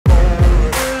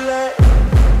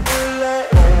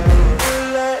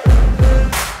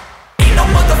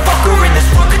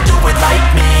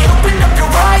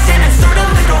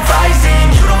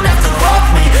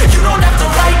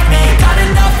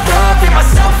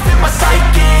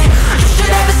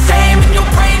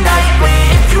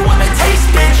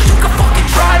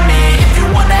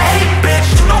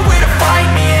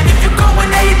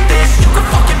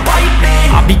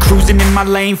my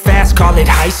lane fast, call it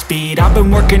high speed. I've been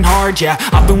working hard, yeah,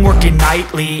 I've been working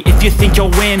nightly. If you think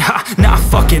you'll win, ha, not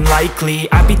fucking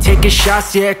likely. I be taking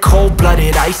shots, yeah,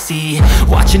 cold-blooded, icy.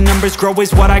 Watching numbers grow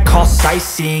is what I call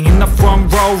sightseeing. In the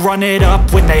front row, run it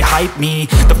up when they hype me.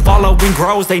 The following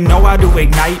grows, they know how to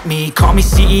ignite me. Call me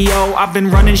CEO, I've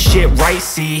been running shit right,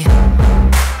 see.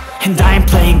 And I ain't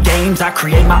playing games, I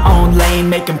create my own lane,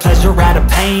 making pleasure out of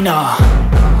pain,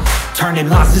 turning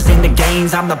losses into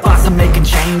gains. I'm the boss, I'm making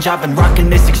change. I've been rocking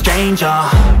this exchange,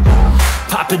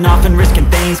 popping off and risking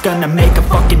things. Gonna make a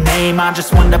fucking name, I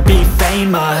just wanna be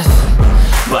famous.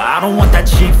 But I don't want that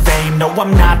cheap fame, no,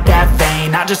 I'm not that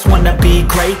vain. I just wanna be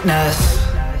greatness.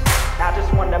 I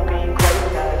just wanna be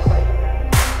greatness.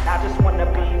 I just wanna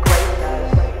be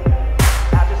greatness.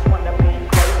 I just wanna be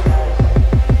greatness.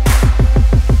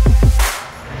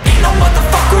 Ain't no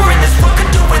motherfucker in this world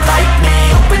could do it like me.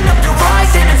 Open up your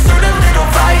eyes and insert a little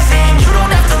rising. You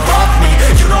don't have to love me,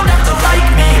 you don't have to like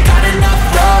me. Got enough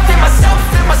love in myself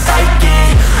and my psyche.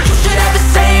 You should have the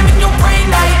same in your brain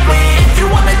nightly. If you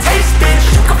wanna taste, bitch,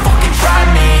 you can fucking try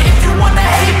me. If you wanna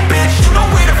hate, bitch, you know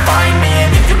where to find me.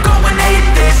 And if you go and hate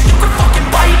this, you can fucking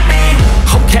bite me.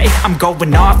 Okay, I'm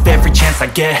going off every chance I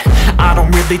get. I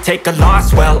don't really take a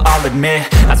loss, well, I'll admit.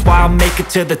 That's why I'll make it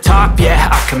to the top, yeah,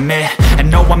 I commit. And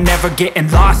no, I'm never getting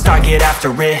lost, I get after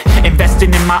it.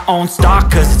 Investing in my own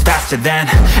stock, cause it's faster than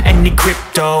any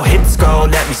crypto hits go,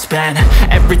 let me spend.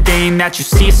 Everything that you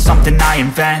see is something I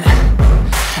invent.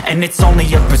 And it's only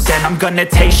a percent. I'm gonna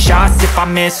take shots. If I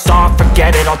miss all,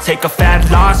 forget it. I'll take a fat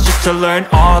loss just to learn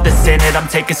all that's in it. I'm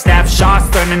taking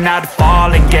snapshots, learning how to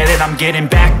fall and get it. I'm getting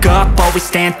back up, always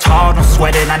stand tall, don't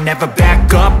sweat it. I never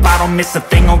back up, I don't miss a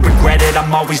thing or regret it.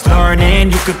 I'm always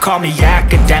learning, you could call me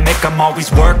academic. I'm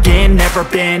always working, never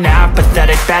been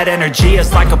apathetic. Bad energy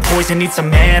is like a poison, needs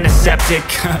some antiseptic.